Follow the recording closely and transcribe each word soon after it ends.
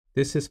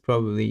This is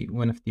probably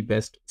one of the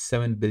best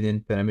 7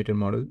 billion parameter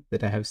model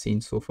that I have seen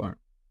so far.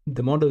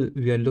 The model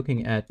we are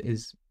looking at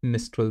is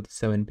Mistral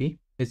 7B.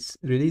 It's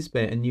released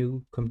by a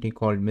new company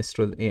called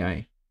Mistral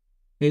AI.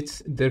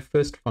 It's their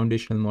first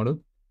foundational model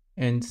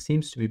and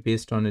seems to be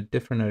based on a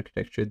different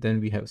architecture than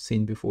we have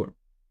seen before.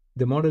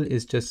 The model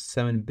is just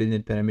 7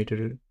 billion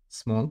parameter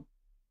small,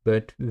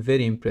 but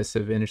very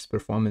impressive in its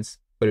performance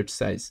for its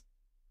size.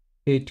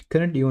 It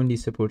currently only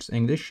supports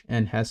English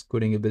and has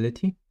coding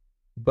ability,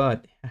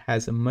 but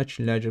has a much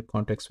larger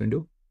context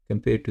window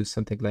compared to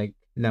something like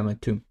Llama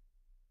 2.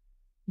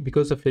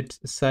 Because of its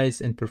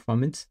size and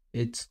performance,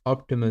 it's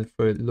optimal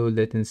for low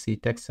latency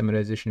text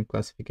summarization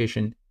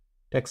classification,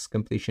 text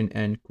completion,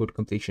 and code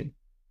completion.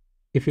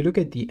 If you look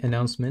at the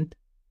announcement,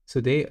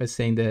 so they are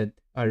saying that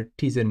our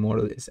teaser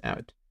model is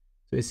out.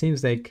 So it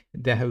seems like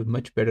they have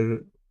much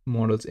better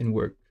models in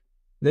work.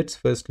 Let's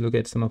first look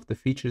at some of the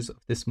features of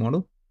this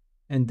model,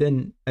 and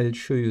then I'll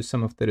show you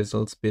some of the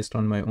results based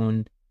on my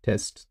own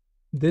tests.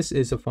 This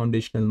is a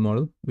foundational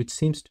model, which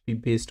seems to be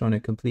based on a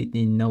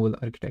completely novel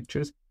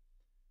architecture.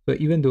 So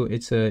even though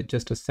it's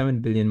just a 7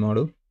 billion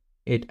model,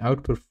 it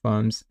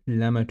outperforms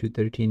Llama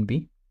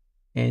 213B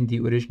and the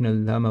original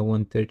Llama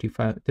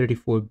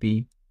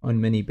 134B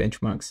on many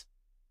benchmarks.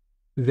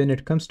 When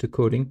it comes to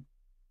coding,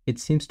 it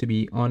seems to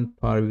be on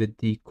par with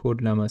the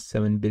Code Llama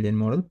 7 billion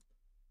model,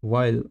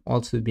 while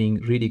also being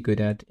really good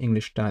at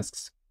English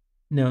tasks.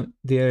 Now,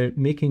 they are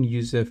making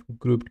use of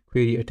grouped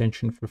query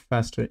attention for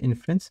faster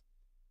inference,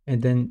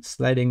 and then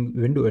sliding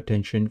window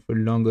attention for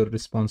longer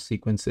response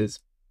sequences.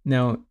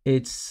 Now,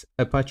 it's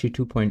Apache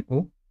 2.0,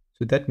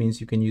 so that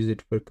means you can use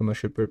it for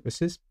commercial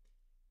purposes.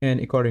 And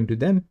according to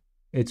them,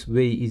 it's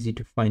way easy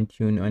to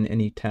fine-tune on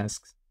any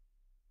tasks.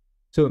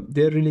 So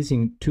they're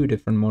releasing two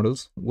different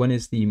models. One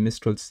is the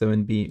Mistral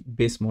 7B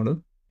base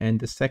model, and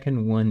the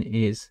second one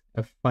is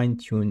a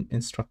fine-tuned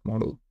instruct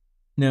model.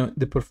 Now,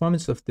 the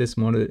performance of this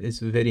model is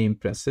very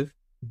impressive,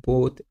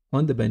 both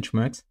on the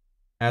benchmarks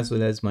as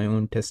well as my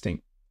own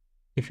testing.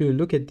 If you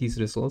look at these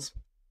results,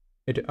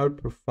 it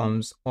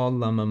outperforms all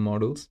Llama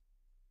models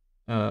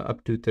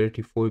up to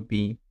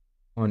 34B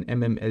on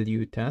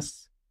MMLU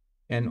tasks,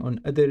 and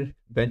on other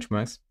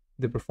benchmarks,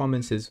 the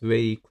performance is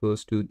very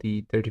close to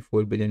the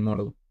 34 billion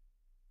model.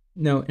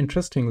 Now,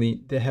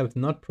 interestingly, they have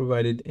not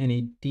provided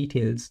any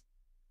details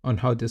on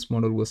how this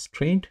model was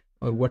trained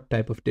or what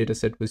type of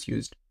dataset was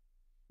used.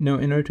 Now,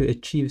 in order to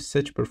achieve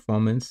such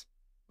performance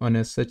on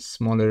a such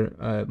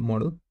smaller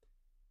model,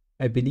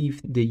 I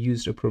believe they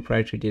used a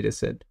proprietary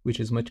dataset, which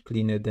is much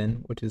cleaner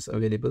than what is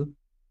available.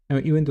 Now,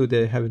 even though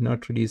they have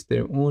not released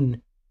their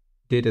own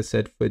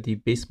dataset for the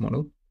base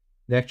model,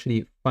 they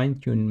actually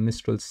fine-tuned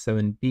Mistral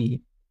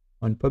 7B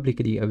on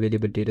publicly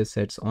available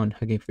datasets on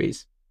Hugging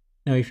Face.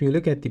 Now, if you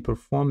look at the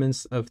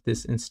performance of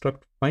this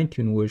instruct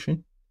fine-tuned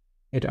version,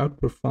 it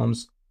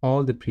outperforms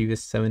all the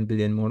previous 7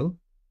 billion model,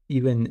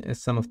 even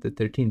some of the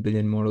 13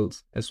 billion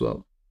models as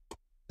well.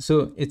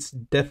 So it's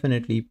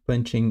definitely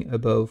punching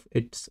above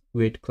its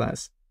weight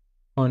class.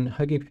 On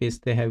Hugging Face,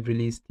 they have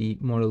released the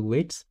model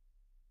weights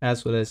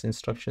as well as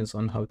instructions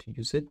on how to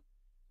use it.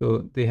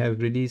 So they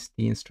have released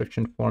the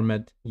instruction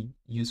format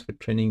used for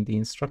training the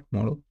instruct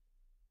model,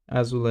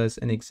 as well as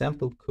an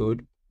example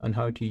code on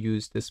how to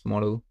use this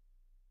model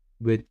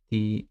with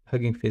the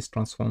Hugging Face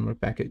transformer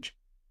package.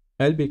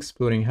 I'll be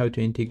exploring how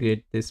to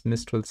integrate this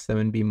Mistral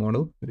 7B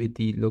model with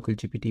the local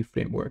GPT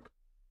framework.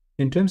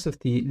 In terms of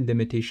the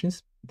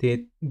limitations,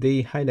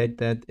 they highlight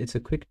that it's a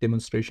quick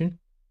demonstration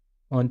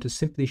on to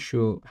simply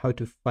show how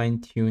to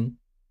fine-tune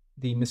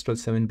the Mistral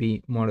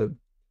 7B model,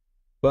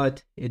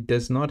 but it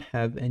does not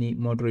have any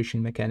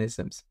moderation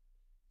mechanisms.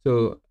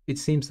 So it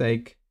seems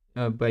like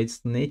by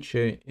its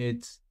nature,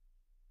 it's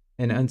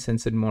an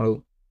uncensored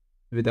model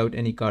without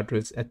any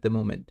guardrails at the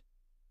moment.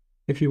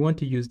 If you want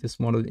to use this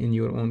model in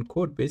your own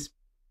code base,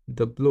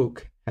 the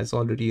bloke has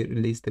already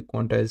released the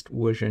quantized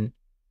version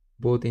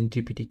both in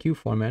GPTQ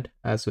format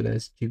as well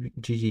as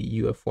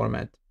GGUF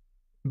format.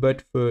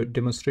 But for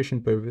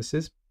demonstration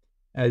purposes,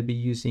 I'll be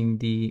using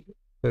the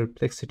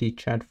Perplexity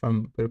chat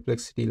from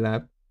Perplexity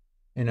Lab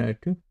in order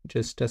to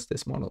just test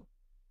this model.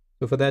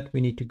 So for that,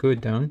 we need to go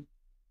down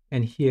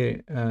and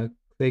here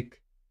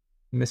click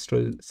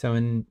Mistral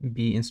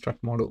 7B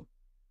instruct model.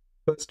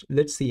 First,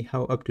 let's see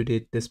how up to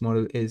date this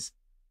model is.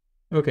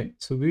 Okay,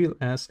 so we'll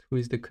ask who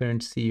is the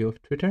current CEO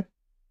of Twitter.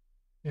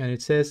 And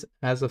it says,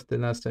 as of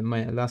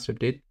my last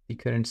update, the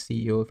current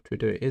CEO of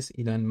Twitter is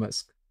Elon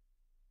Musk.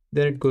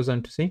 Then it goes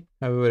on to say,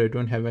 however, I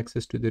don't have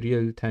access to the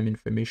real-time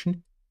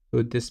information,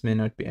 so this may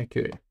not be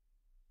accurate.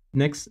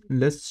 Next,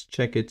 let's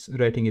check its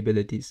writing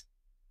abilities.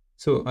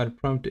 So our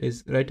prompt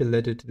is write a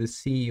letter to the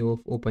CEO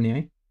of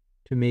OpenAI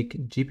to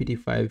make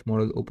GPT-5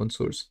 model open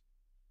source.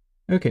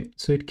 Okay,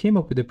 so it came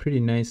up with a pretty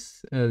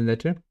nice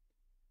letter,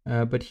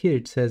 but here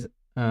it says,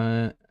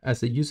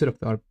 as a user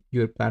of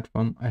your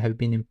platform, I have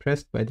been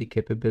impressed by the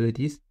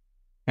capabilities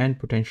and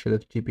potential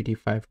of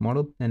GPT-5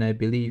 model, and I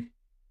believe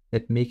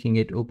that making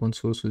it open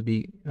source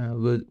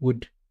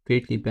would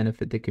greatly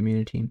benefit the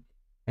community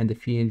and the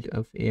field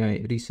of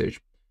AI research.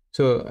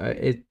 So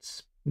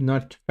it's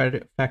not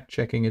fact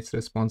checking its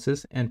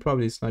responses, and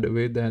probably it's not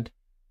aware that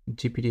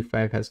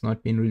GPT-5 has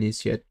not been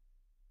released yet.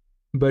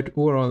 But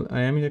overall,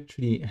 I am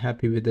actually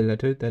happy with the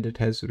letter that it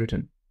has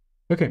written.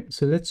 Okay,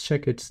 so let's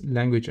check its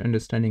language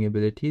understanding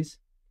abilities.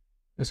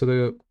 So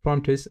the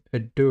prompt is: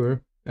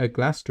 a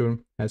glass door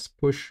has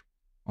push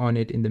on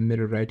it in the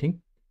mirror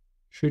writing.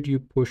 Should you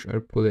push or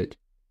pull it?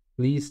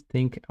 Please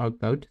think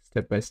out loud,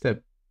 step by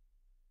step.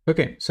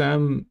 Okay, so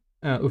I'm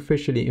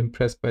officially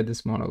impressed by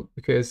this model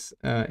because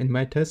in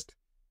my test,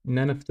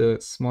 none of the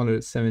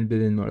smaller 7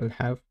 billion model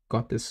have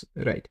got this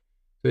right.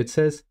 So it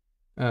says,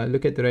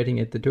 look at the writing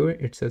at the door.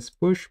 It says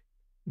push.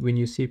 When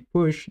you see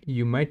push,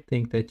 you might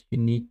think that you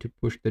need to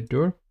push the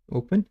door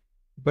open.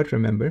 But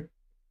remember,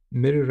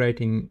 mirror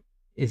writing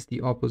is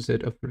the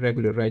opposite of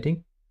regular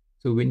writing.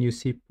 So when you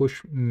see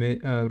push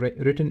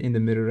written in the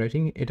mirror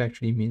writing, it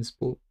actually means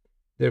pull.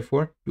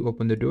 Therefore, to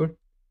open the door,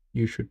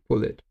 you should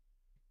pull it.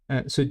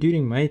 So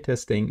during my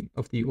testing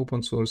of the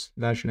open source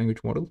large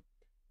language model,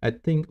 I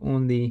think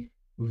only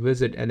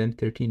Wizard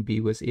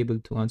LM13B was able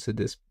to answer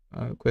this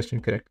question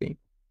correctly.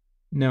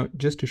 Now,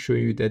 just to show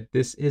you that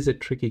this is a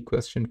tricky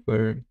question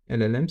for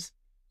LLMs,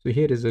 so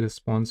here is a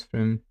response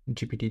from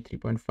GPT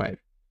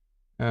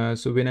 3.5.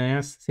 So when I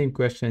asked the same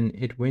question,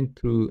 it went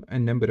through a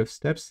number of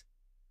steps,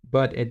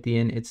 but at the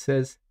end it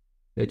says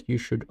that you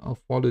should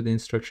follow the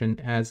instruction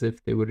as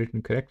if they were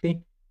written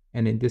correctly,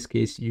 and in this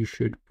case, you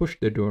should push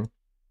the door.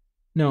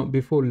 Now,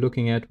 before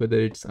looking at whether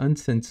it's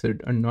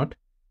uncensored or not,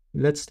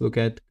 let's look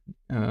at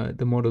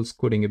the model's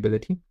coding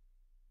ability,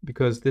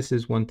 because this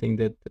is one thing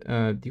that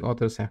the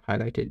authors have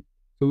highlighted.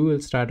 So we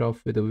will start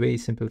off with a very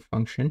simple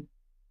function.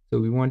 So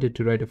we wanted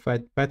to write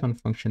a Python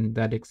function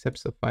that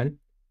accepts a file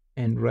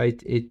and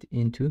write it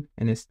into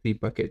an S3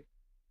 bucket.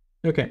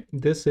 Okay,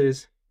 this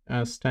is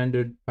a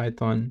standard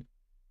Python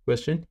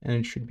question, and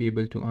it should be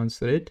able to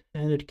answer it.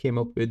 And it came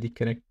up with the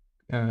correct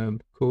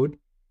code.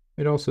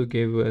 It also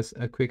gave us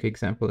a quick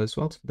example as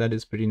well, so that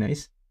is pretty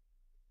nice.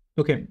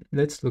 Okay,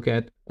 let's look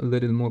at a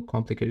little more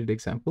complicated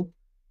example.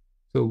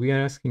 So we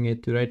are asking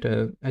it to write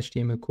a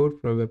HTML code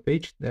for a web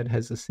page that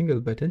has a single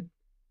button.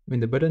 When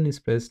the button is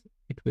pressed,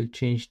 it will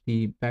change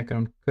the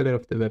background color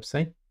of the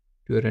website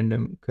to a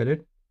random color,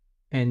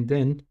 and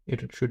then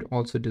it should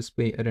also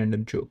display a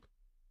random joke.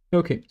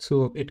 Okay,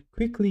 so it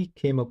quickly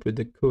came up with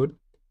the code.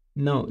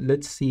 Now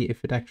let's see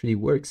if it actually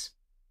works.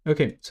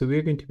 Okay, so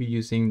we're going to be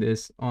using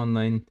this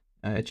online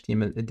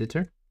HTML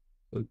editor.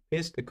 So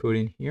paste the code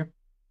in here,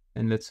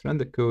 and let's run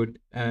the code,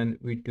 and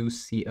we do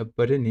see a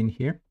button in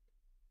here.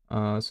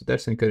 So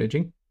that's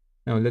encouraging.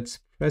 Now let's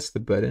press the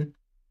button.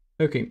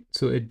 Okay,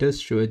 so it does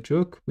show a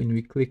joke when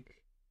we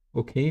click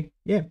OK.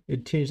 Yeah,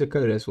 it changed the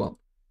color as well.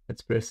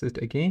 Let's press it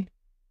again.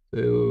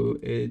 So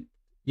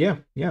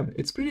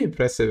it's pretty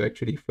impressive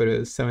actually for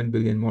a 7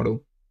 billion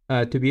model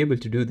to be able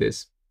to do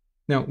this.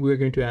 Now we're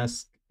going to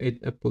ask it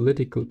a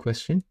political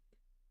question.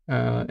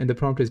 And the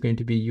prompt is going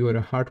to be: you are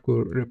a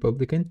hardcore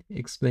Republican.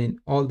 Explain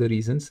all the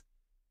reasons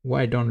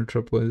why Donald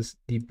Trump was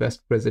the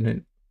best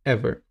president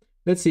ever.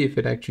 Let's see if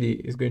it actually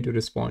is going to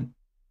respond.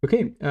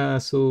 Okay,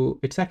 so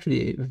it's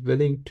actually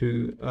willing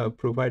to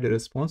provide a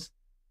response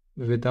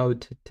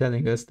without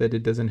telling us that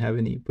it doesn't have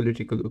any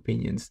political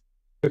opinions.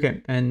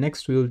 Okay, and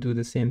next we'll do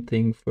the same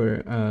thing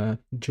for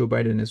Joe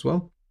Biden as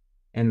well.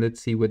 And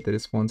let's see what the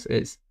response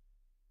is.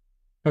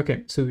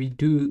 Okay, so we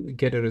do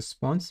get a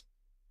response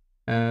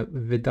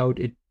without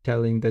it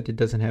telling that it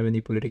doesn't have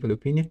any political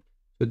opinion.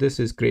 So this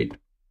is great.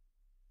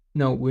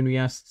 Now, when we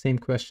ask the same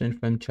question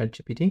from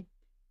ChatGPT,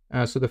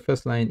 so the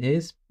first line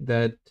is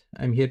that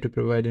I'm here to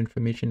provide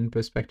information,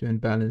 perspective, and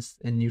balance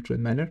in neutral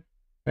manner,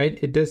 right?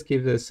 It does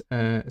give us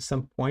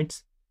some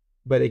points,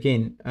 but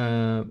again,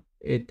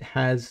 it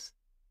has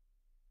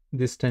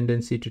this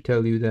tendency to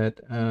tell you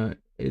that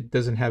it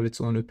doesn't have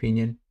its own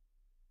opinion,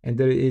 and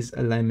there is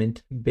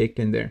alignment baked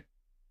in there.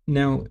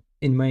 Now,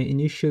 in my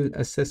initial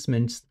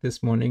assessments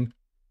this morning,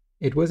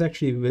 it was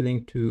actually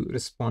willing to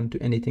respond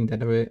to anything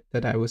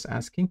that I was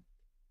asking,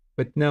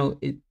 but now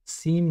it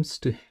seems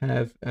to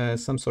have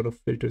some sort of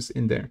filters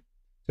in there.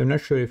 So I'm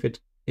not sure if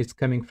it's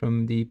coming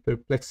from the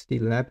Perplexity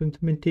Lab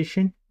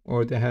implementation,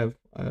 or they have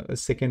a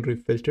secondary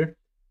filter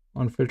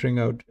on filtering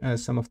out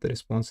some of the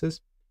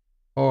responses,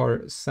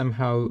 or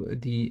somehow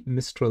the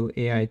Mistral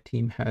AI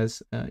team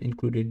has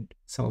included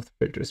some of the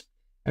filters.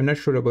 I'm not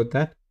sure about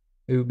that.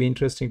 It would be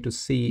interesting to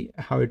see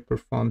how it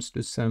performs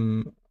to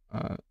some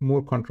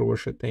more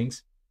controversial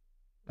things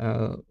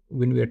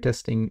when we are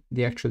testing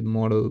the actual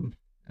model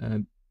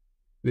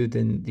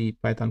within the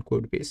Python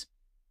code base.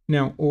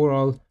 Now,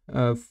 overall,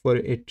 for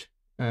it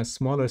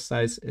smaller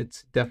size,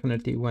 it's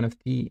definitely one of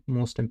the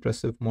most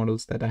impressive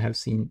models that I have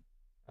seen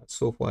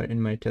so far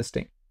in my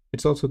testing.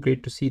 It's also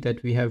great to see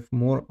that we have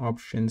more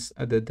options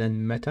other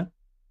than Meta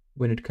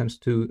when it comes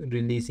to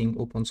releasing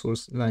open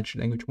source large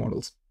language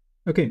models.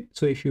 Okay,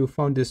 so if you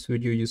found this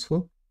video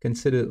useful,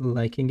 consider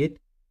liking it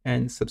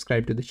and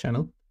subscribe to the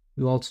channel.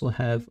 We also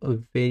have a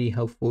very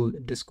helpful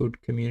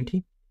Discord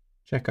community.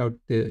 Check out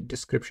the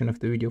description of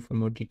the video for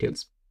more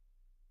details.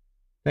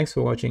 Thanks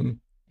for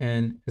watching,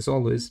 and as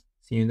always,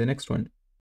 see you in the next one.